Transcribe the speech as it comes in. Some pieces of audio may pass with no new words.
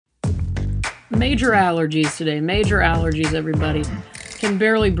Major allergies today. Major allergies, everybody. Can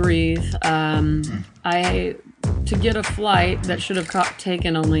barely breathe. I to get a flight that should have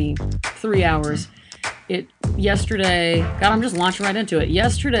taken only 3 hours. Yesterday. God, I'm just launching right into it.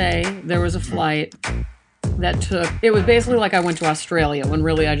 Yesterday there was a flight that took. It was basically like I went to Australia when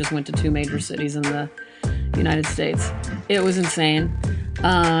really I just went to two major cities in the United States. It was insane.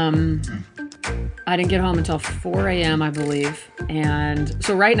 I didn't get home until 4 a.m., I believe. And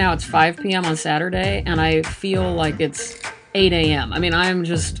so right now it's 5 p.m. on Saturday, and I feel like it's 8 a.m. I mean, I'm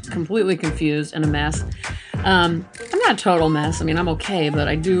just completely confused and a mess. I'm not a total mess. I mean, I'm okay, but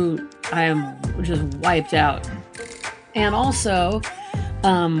I am just wiped out. And also,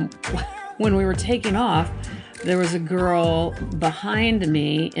 when we were taking off, there was a girl behind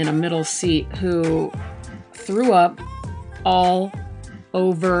me in a middle seat who threw up all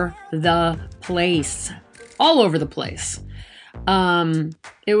over the place. All over the place.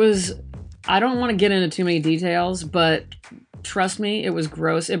 It was, I don't want to get into too many details, but trust me, it was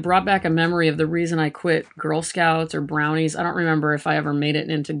gross. It brought back a memory of the reason I quit Girl Scouts or brownies. I don't remember if I ever made it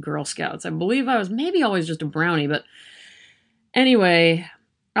into Girl Scouts. I believe I was maybe always just a brownie, but anyway,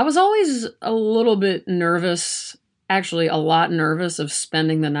 I was always a little bit nervous, actually a lot nervous of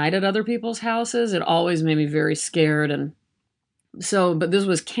spending the night at other people's houses. It always made me very scared. And so, but this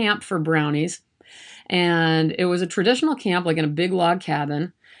was camp for brownies, and it was a traditional camp, like in a big log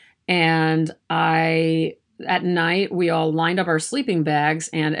cabin. And at night, we all lined up our sleeping bags,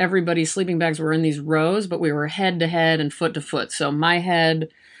 and everybody's sleeping bags were in these rows, but we were head to head and foot to foot. So my head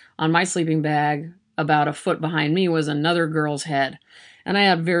on my sleeping bag, about a foot behind me, was another girl's head. And I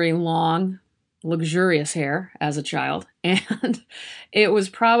had very long, luxurious hair as a child. And it was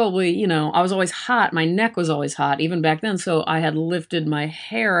probably, I was always hot. My neck was always hot, even back then. So I had lifted my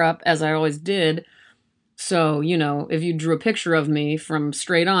hair up as I always did. So, if you drew a picture of me from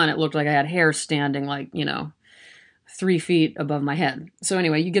straight on, it looked like I had hair standing like, 3 feet above my head. So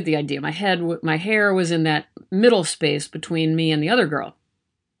anyway, you get the idea. My hair was in that middle space between me and the other girl.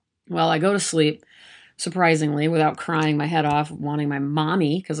 Well, I go to sleep, surprisingly, without crying my head off, wanting my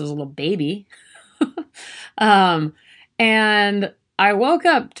mommy because I was a little baby. And I woke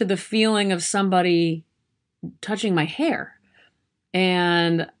up to the feeling of somebody touching my hair.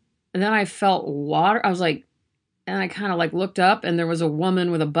 And then I felt water. I was like, and I kind of like looked up, and there was a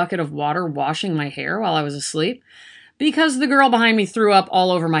woman with a bucket of water washing my hair while I was asleep because the girl behind me threw up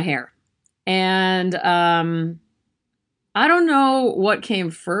all over my hair. And I don't know what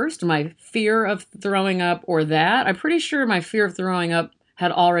came first, my fear of throwing up or that. I'm pretty sure my fear of throwing up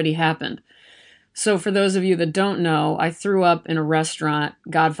had already happened. So for those of you that don't know, I threw up in a restaurant,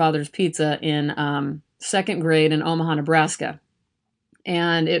 Godfather's Pizza, in second grade in Omaha, Nebraska.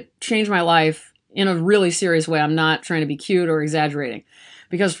 And it changed my life in a really serious way. I'm not trying to be cute or exaggerating.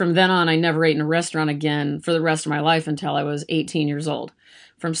 Because from then on, I never ate in a restaurant again for the rest of my life until I was 18 years old.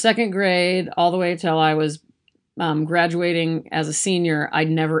 From second grade all the way till I was graduating as a senior, I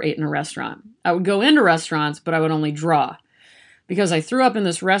never ate in a restaurant. I would go into restaurants, but I would only draw. Because I threw up in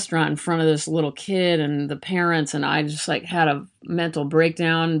this restaurant in front of this little kid and the parents, and I just had a mental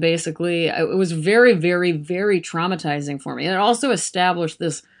breakdown, basically. It was very, very, very traumatizing for me. And it also established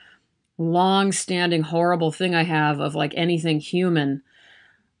this long-standing horrible thing I have of anything human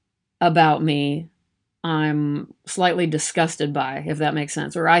about me, I'm slightly disgusted by, if that makes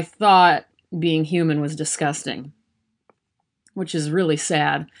sense. Or I thought being human was disgusting, which is really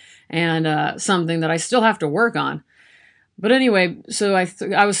sad and something that I still have to work on. But anyway, so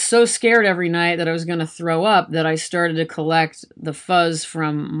I was so scared every night that I was going to throw up that I started to collect the fuzz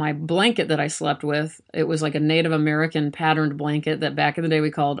from my blanket that I slept with. It was like a Native American patterned blanket that back in the day we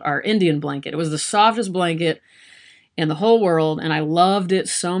called our Indian blanket. It was the softest blanket in the whole world, and I loved it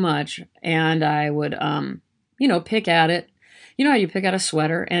so much. And I would, pick at it. You know how you pick at a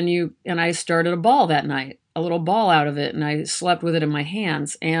sweater, and I started a ball that night, a little ball out of it, and I slept with it in my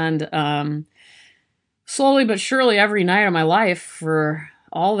hands. And slowly but surely, every night of my life for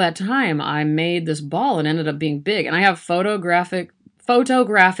all that time, I made this ball and ended up being big. And I have photographic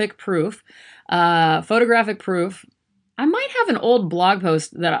proof. Photographic proof. I might have an old blog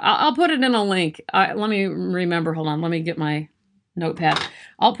post that I'll put it in a link. Let me remember. Hold on. Let me get my notepad.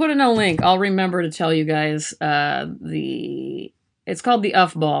 I'll put in a link. I'll remember to tell you guys it's called the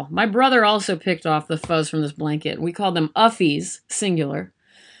Uff ball. My brother also picked off the fuzz from this blanket. We called them Uffies, singular,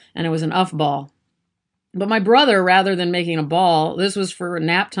 and it was an Uff ball. But my brother, rather than making a ball, this was for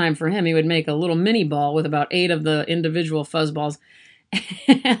nap time for him, he would make a little mini ball with about 8 of the individual fuzz balls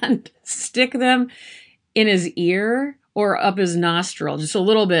and stick them in his ear or up his nostril, just a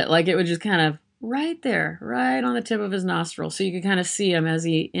little bit. Like it would just kind of right there, right on the tip of his nostril. So you could kind of see him as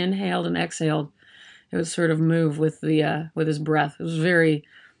he inhaled and exhaled. It would sort of move with his breath. It was very,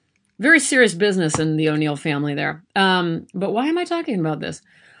 very serious business in the O'Neill family there. But why am I talking about this?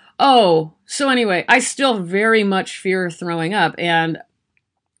 Oh, so anyway, I still very much fear throwing up. And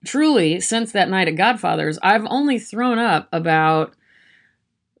truly, since that night at Godfather's, I've only thrown up about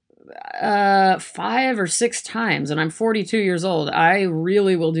 5 or 6 times, and I'm 42 years old. I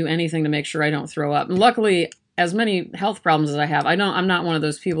really will do anything to make sure I don't throw up. And luckily, as many health problems as I have, I'm not one of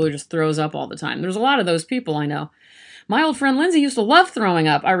those people who just throws up all the time. There's a lot of those people I know. My old friend Lindsay used to love throwing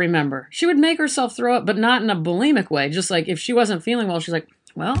up, I remember. She would make herself throw up, but not in a bulimic way. Just like if she wasn't feeling well, she's like,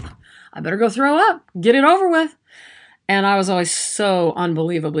 well, I better go throw up. Get it over with. And I was always so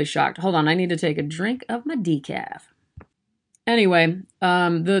unbelievably shocked. Hold on, I need to take a drink of my decaf. Anyway,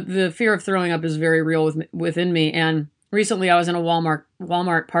 the fear of throwing up is very real within me. And recently I was in a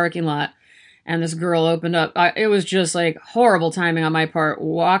Walmart parking lot, and this girl opened up. It was just like horrible timing on my part,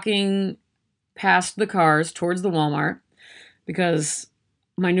 walking past the cars towards the Walmart, because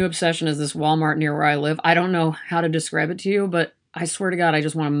my new obsession is this Walmart near where I live. I don't know how to describe it to you, but I swear to God, I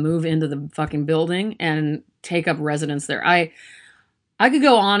just want to move into the fucking building and take up residence there. I could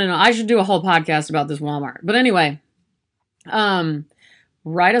go on, and I should do a whole podcast about this Walmart. But anyway,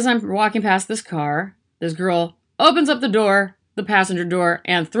 right as I'm walking past this car, this girl opens up the door, the passenger door,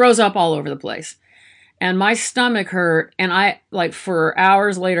 and throws up all over the place. And my stomach hurt, and I, like, for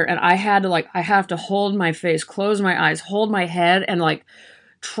hours later, and I have to hold my face, close my eyes, hold my head, and, like,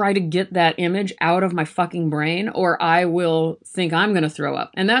 try to get that image out of my fucking brain, or I will think I'm going to throw up.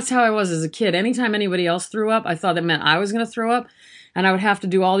 And that's how I was as a kid. Anytime anybody else threw up, I thought that meant I was going to throw up, and I would have to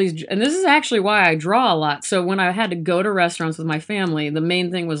do all these, and this is actually why I draw a lot. So when I had to go to restaurants with my family, the main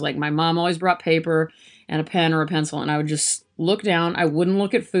thing was, like, my mom always brought paper and a pen or a pencil, and I would just look down. I wouldn't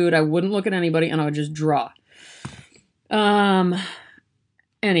look at food. I wouldn't look at anybody, and I would just draw.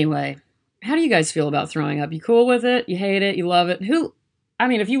 Anyway, how do you guys feel about throwing up? You cool with it? You hate it? You love it?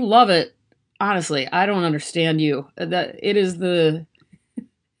 If you love it, honestly, I don't understand you. That it is the,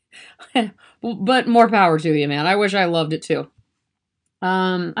 but more power to you, man. I wish I loved it too.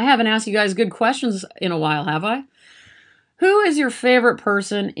 I haven't asked you guys good questions in a while, have I? Who is your favorite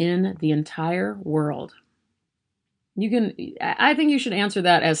person in the entire world? I think you should answer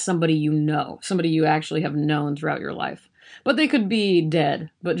that as somebody you know, somebody you actually have known throughout your life. But they could be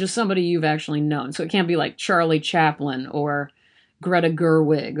dead, but just somebody you've actually known. So it can't be like Charlie Chaplin or Greta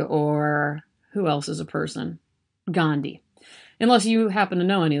Gerwig or who else is a person? Gandhi. Unless you happen to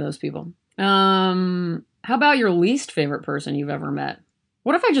know any of those people. How about your least favorite person you've ever met?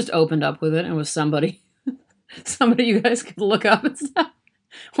 What if I just opened up with it and was somebody you guys could look up and stuff?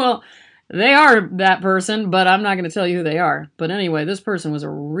 Well, they are that person, but I'm not going to tell you who they are. But anyway, this person was a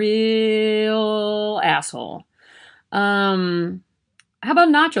real asshole. How about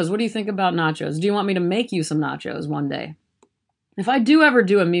nachos? What do you think about nachos? Do you want me to make you some nachos one day? If I do ever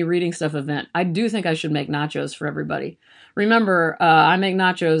do a me reading stuff event, I do think I should make nachos for everybody. Remember, I make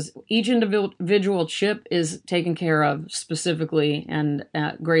nachos. Each individual chip is taken care of specifically and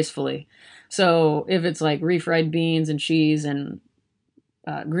gracefully. So if it's like refried beans and cheese and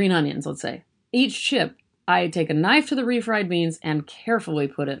green onions, let's say, each chip, I take a knife to the refried beans and carefully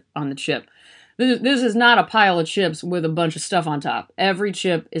put it on the chip. This is not a pile of chips with a bunch of stuff on top. Every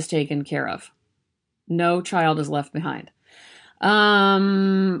chip is taken care of. No child is left behind.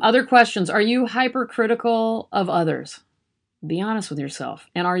 Other questions. Are you hypercritical of others? Be honest with yourself.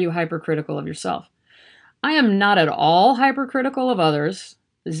 And are you hypercritical of yourself? I am not at all hypercritical of others.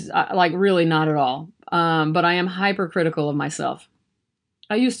 This is, like, really not at all. But I am hypercritical of myself.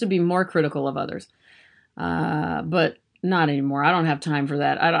 I used to be more critical of others. But not anymore. I don't have time for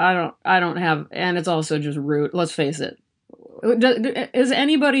that. I don't have, and it's also just rude. Let's face it. Is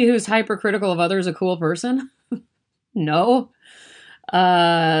anybody who's hypercritical of others a cool person? No.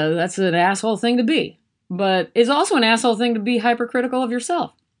 That's an asshole thing to be. But it's also an asshole thing to be hypercritical of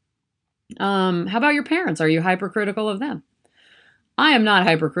yourself. How about your parents? Are you hypercritical of them? I am not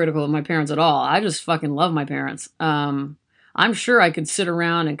hypercritical of my parents at all. I just fucking love my parents. I'm sure I could sit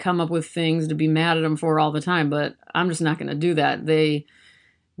around and come up with things to be mad at them for all the time, but I'm just not going to do that. They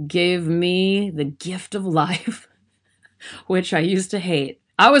gave me the gift of life, which I used to hate.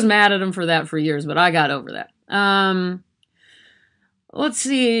 I was mad at them for that for years, but I got over that. Let's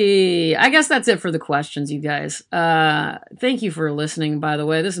see. I guess that's it for the questions, you guys. Thank you for listening, by the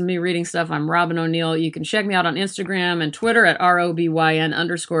way. This is me reading stuff. I'm Robin O'Neill. You can check me out on Instagram and Twitter at ROBYN_ONEIL.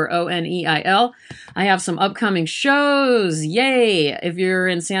 I have some upcoming shows. Yay! If you're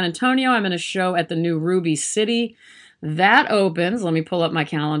in San Antonio, I'm in a show at the new Ruby City That opens, let me pull up my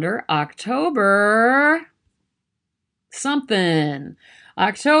calendar, October something.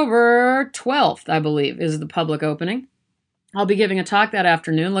 October 12th, I believe, is the public opening. I'll be giving a talk that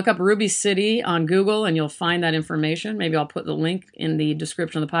afternoon. Look up Ruby City on Google and you'll find that information. Maybe I'll put the link in the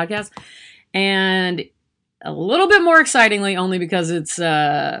description of the podcast. And a little bit more excitingly, only because it's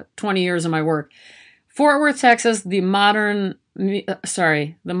 20 years of my work, Fort Worth, Texas, the modern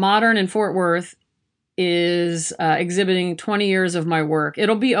in Fort Worth is exhibiting 20 years of my work.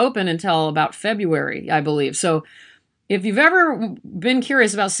 It'll be open until about February, I believe. So if you've ever been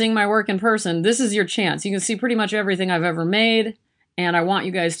curious about seeing my work in person, this is your chance. You can see pretty much everything I've ever made, and I want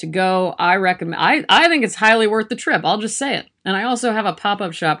you guys to go. I recommend. I think it's highly worth the trip. I'll just say it. And I also have a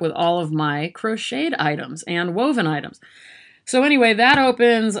pop-up shop with all of my crocheted items and woven items. So anyway, that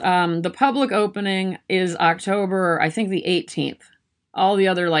opens. The public opening is October, I think the 18th. All the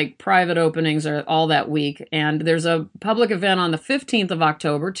other like private openings are all that week. And there's a public event on the 15th of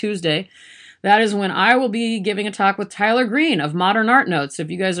October, Tuesday. That is when I will be giving a talk with Tyler Green of Modern Art Notes. If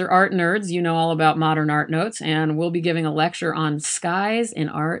you guys are art nerds, you know all about Modern Art Notes, and we'll be giving a lecture on skies in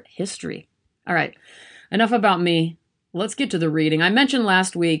art history. All right, enough about me. Let's get to the reading. I mentioned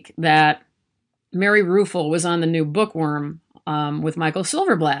last week that Mary Ruefle was on the new Bookworm with Michael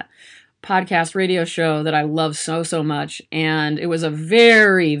Silverblatt podcast radio show that I love so much. And it was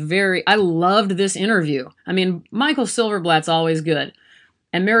a I loved this interview. I mean, Michael Silverblatt's always good.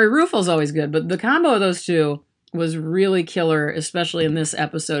 And Mary Ruefle's always good, but the combo of those two was really killer, especially in this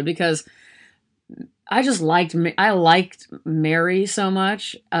episode, because I liked Mary so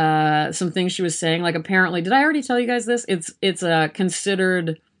much. Some things she was saying, like apparently, did I already tell you guys this? It's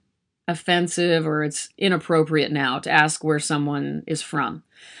considered offensive or it's inappropriate now to ask where someone is from.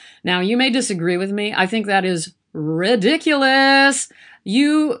 Now, you may disagree with me. I think that is ridiculous.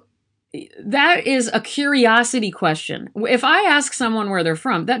 That is a curiosity question. If I ask someone where they're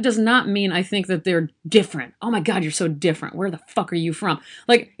from, that does not mean I think that they're different. Oh my God, you're so different. Where the fuck are you from?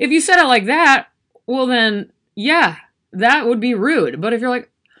 Like, if you said it like that, well then, yeah, that would be rude. But if you're like,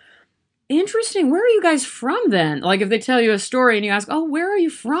 interesting, where are you guys from then? Like if they tell you a story and you ask, oh, where are you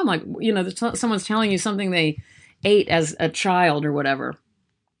from? Like, you know, someone's telling you something they ate as a child or whatever.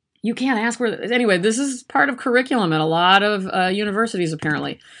 You can't ask where. Anyway, this is part of curriculum at a lot of universities,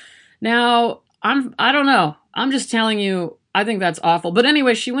 apparently. Now, I don't know. I'm just telling you, I think that's awful. But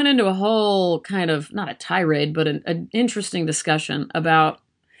anyway, she went into a whole kind of, not a tirade, but an interesting discussion about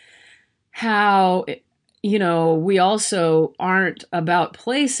how, you know, we also aren't about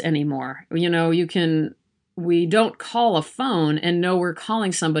place anymore. You know, we don't call a phone and know we're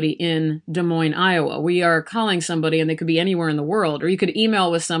calling somebody in Des Moines, Iowa. We are calling somebody and they could be anywhere in the world. Or you could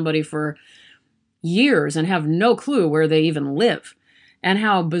email with somebody for years and have no clue where they even live. And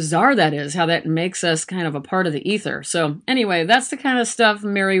how bizarre that is, how that makes us kind of a part of the ether. So anyway, that's the kind of stuff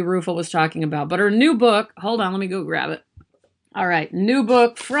Mary Ruefle was talking about. But her new book, hold on, let me go grab it. All right, new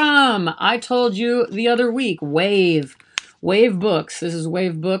book from, I told you the other week, Wave Books. This is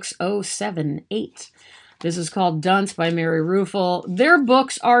Wave Books 078. This is called Dunce by Mary Ruefle. Their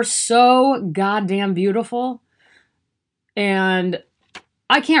books are so goddamn beautiful. And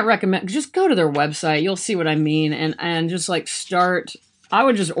I can't recommend, just go to their website. You'll see what I mean. And just like start, I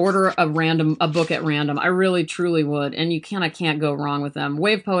would just order a book at random. I really, truly would. And you can't go wrong with them.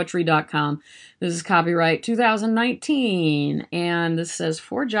 Wavepoetry.com. This is copyright 2019. And this says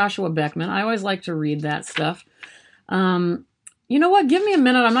for Joshua Beckman. I always like to read that stuff. You know what? Give me a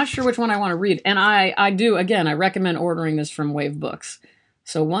minute. I'm not sure which one I want to read. And I do, again, I recommend ordering this from Wave Books.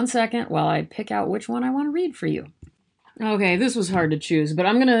 So 1 second while I pick out which one I want to read for you. Okay, this was hard to choose, but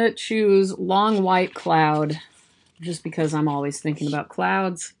I'm going to choose Long White Cloud just because I'm always thinking about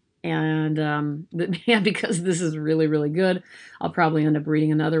clouds. And because this is really, really good, I'll probably end up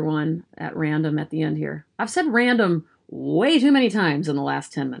reading another one at random at the end here. I've said random way too many times in the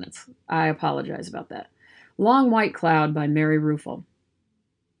last 10 minutes. I apologize about that. Long White Cloud by Mary Ruefle.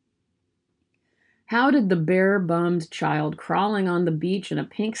 How did the bare-bummed child crawling on the beach in a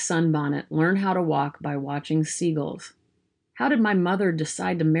pink sunbonnet learn how to walk by watching seagulls? How did my mother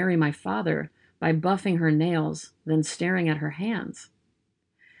decide to marry my father by buffing her nails, then staring at her hands?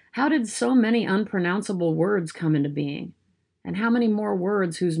 How did so many unpronounceable words come into being? And how many more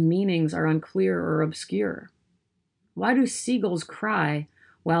words whose meanings are unclear or obscure? Why do seagulls cry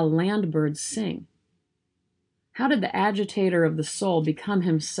while land birds sing? How did the agitator of the soul become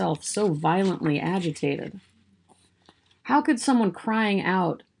himself so violently agitated? How could someone crying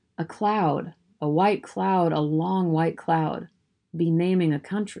out, a cloud, a white cloud, a long white cloud, be naming a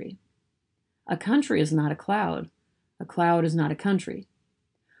country? A country is not a cloud. A cloud is not a country.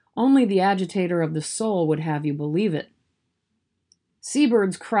 Only the agitator of the soul would have you believe it.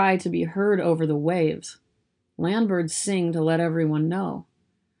 Seabirds cry to be heard over the waves. Landbirds sing to let everyone know.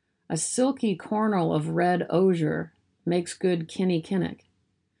 A silky cornel of red osier makes good kinnikinnick.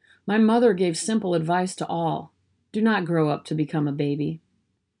 My mother gave simple advice to all. Do not grow up to become a baby.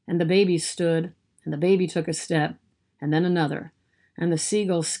 And the baby stood, and the baby took a step, and then another, and the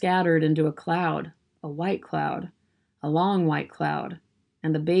seagulls scattered into a cloud, a white cloud, a long white cloud,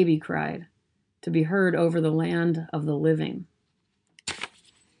 and the baby cried, to be heard over the land of the living.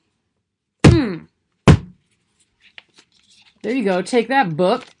 There you go. Take that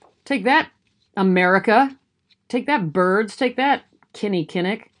book. Take that, America. Take that, birds. Take that,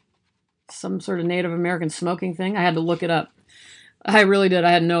 kinnikinnick. Some sort of Native American smoking thing. I had to look it up. I really did.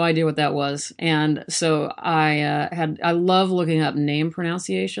 I had no idea what that was. And so I love looking up name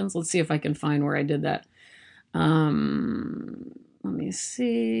pronunciations. Let's see if I can find where I did that. Let me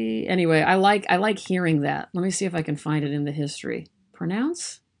see. Anyway, I like hearing that. Let me see if I can find it in the history.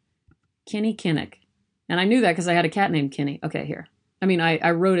 Pronounce kinnikinnick. And I knew that because I had a cat named Kinney. Okay, here. I mean,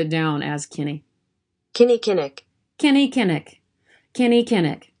 I wrote it down as Kinney. Kinnikinnick. Kinnikinnick.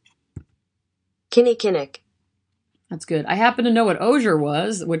 Kinnikinnick. Kinnikinnick. That's good. I happen to know what osier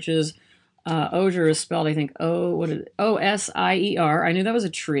was, which is, osier is spelled, I think, Osier. I knew that was a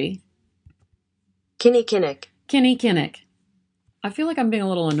tree. Kinnikinnick. Kinnikinnick. I feel like I'm being a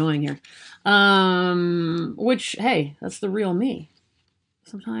little annoying here. Which, hey, that's the real me.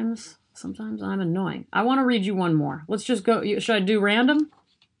 Sometimes I'm annoying. I want to read you one more. Let's just go. Should I do random?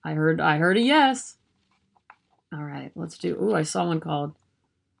 I heard a yes. All right, let's do. Ooh, I saw one called.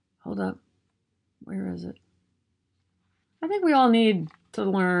 Hold up. Where is it? I think we all need to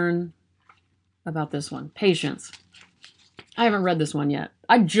learn about this one. Patience. I haven't read this one yet.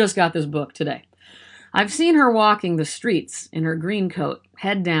 I just got this book today. I've seen her walking the streets in her green coat,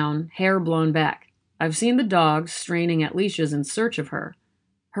 head down, hair blown back. I've seen the dogs straining at leashes in search of her.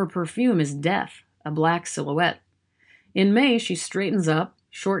 Her perfume is death, a black silhouette. In May, she straightens up,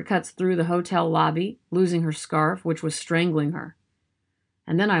 shortcuts through the hotel lobby, losing her scarf, which was strangling her.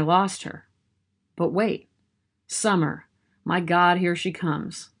 And then I lost her. But wait. Summer. My God, here she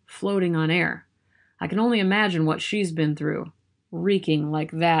comes, floating on air. I can only imagine what she's been through, reeking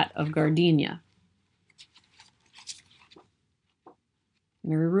like that of gardenia.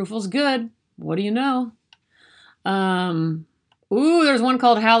 Mary Ruefle's good. What do you know? Ooh, there's one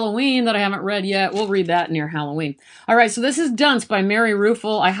called Halloween that I haven't read yet. We'll read that near Halloween. All right, so this is Dunce by Mary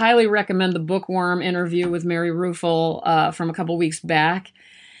Ruefle. I highly recommend the Bookworm interview with Mary Ruefle from a couple weeks back.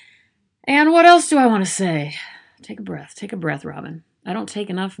 And what else do I want to say? Take a breath. Take a breath, Robin. I don't take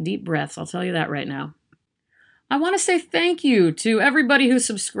enough deep breaths. I'll tell you that right now. I want to say thank you to everybody who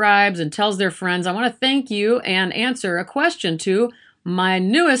subscribes and tells their friends. I want to thank you and answer a question to my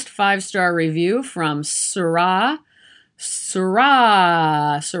newest 5-star review from Sarah.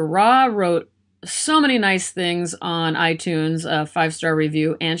 Sarah wrote so many nice things on iTunes, a 5-star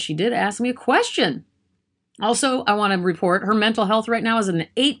review, and she did ask me a question. Also, I want to report her mental health right now is an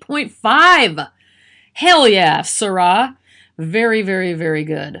 8.5. Hell yeah, Sarah. Very, very, very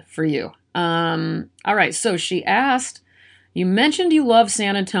good for you. All right, so she asked, you mentioned you love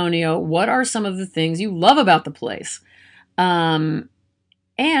San Antonio. What are some of the things you love about the place? And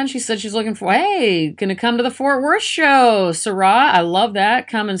she said she's looking for, hey, gonna come to the Fort Worth show, Sarah. I love that.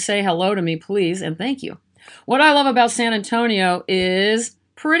 Come and say hello to me, please, and thank you. What I love about San Antonio is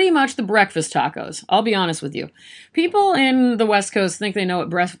pretty much the breakfast tacos. I'll be honest with you. People in the West Coast think they know what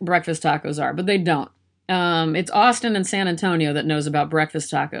breakfast tacos are, but they don't. It's Austin and San Antonio that knows about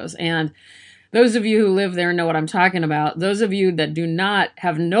breakfast tacos. And those of you who live there know what I'm talking about. Those of you that do not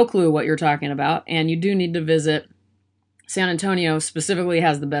have no clue what you're talking about, and you do need to visit, San Antonio specifically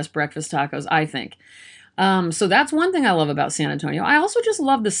has the best breakfast tacos, I think. So that's one thing I love about San Antonio. I also just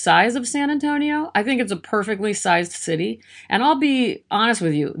love the size of San Antonio. I think it's a perfectly sized city. And I'll be honest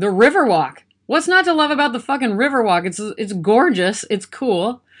with you, the Riverwalk. What's not to love about the fucking Riverwalk? It's gorgeous. It's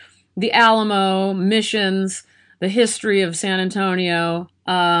cool. The Alamo, Missions, the history of San Antonio,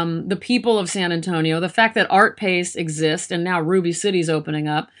 the people of San Antonio, the fact that Art Pace exists and now Ruby City's opening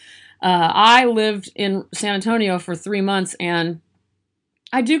up. I lived in San Antonio for 3 months, and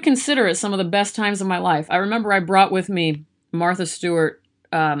I do consider it some of the best times of my life. I remember I brought with me Martha Stewart,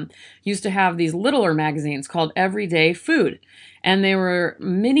 used to have these littler magazines called Everyday Food, and they were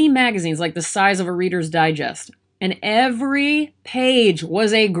mini magazines like the size of a Reader's Digest, and every page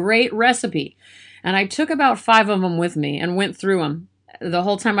was a great recipe. And I took about 5 of them with me and went through them. the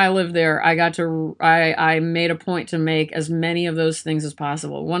whole time I lived there, I made a point to make as many of those things as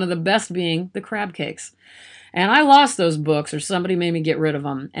possible. One of the best being the crab cakes. And I lost those books, or somebody made me get rid of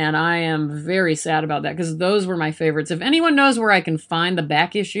them. And I am very sad about that because those were my favorites. If anyone knows where I can find the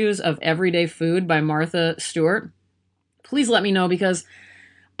back issues of Everyday Food by Martha Stewart, please let me know because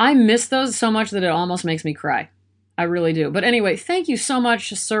I miss those so much that it almost makes me cry. I really do. But anyway, thank you so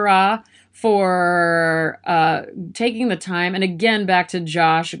much, Sarah, for taking the time. And again, back to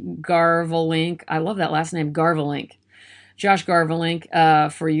Josh Garvelink. I love that last name, Garvelink. Josh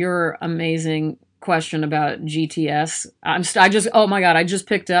Garvelink, for your amazing question about GTS. Oh my God, I just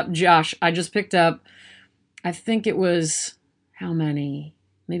picked up, Josh, I think it was, how many?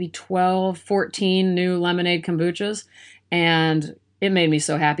 Maybe 12, 14 new lemonade kombuchas. And it made me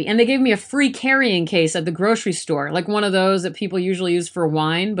so happy. And they gave me a free carrying case at the grocery store, like one of those that people usually use for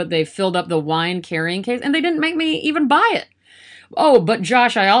wine, but they filled up the wine carrying case and they didn't make me even buy it. Oh, but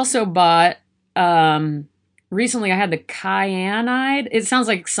Josh, I also bought, recently I had the cyanide. It sounds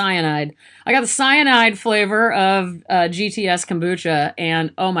like cyanide. I got the cyanide flavor of GTS kombucha,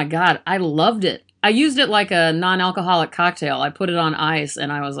 and oh my God, I loved it. I used it like a non-alcoholic cocktail. I put it on ice,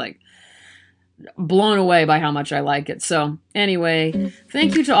 and I was like blown away by how much I like it. So anyway,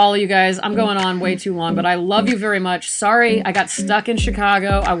 thank you to all of you guys. I'm going on way too long, but I love you very much. Sorry, I got stuck in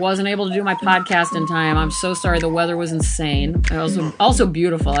Chicago. I wasn't able to do my podcast in time. I'm so sorry. The weather was insane. It was also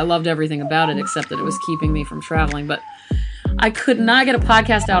beautiful. I loved everything about it, except that it was keeping me from traveling. But I could not get a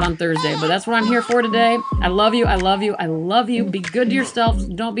podcast out on Thursday, but that's what I'm here for today. I love you. I love you. I love you. Be good to yourselves.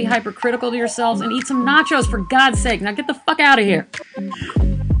 Don't be hypercritical to yourselves, and eat some nachos for God's sake. Now get the fuck out of here.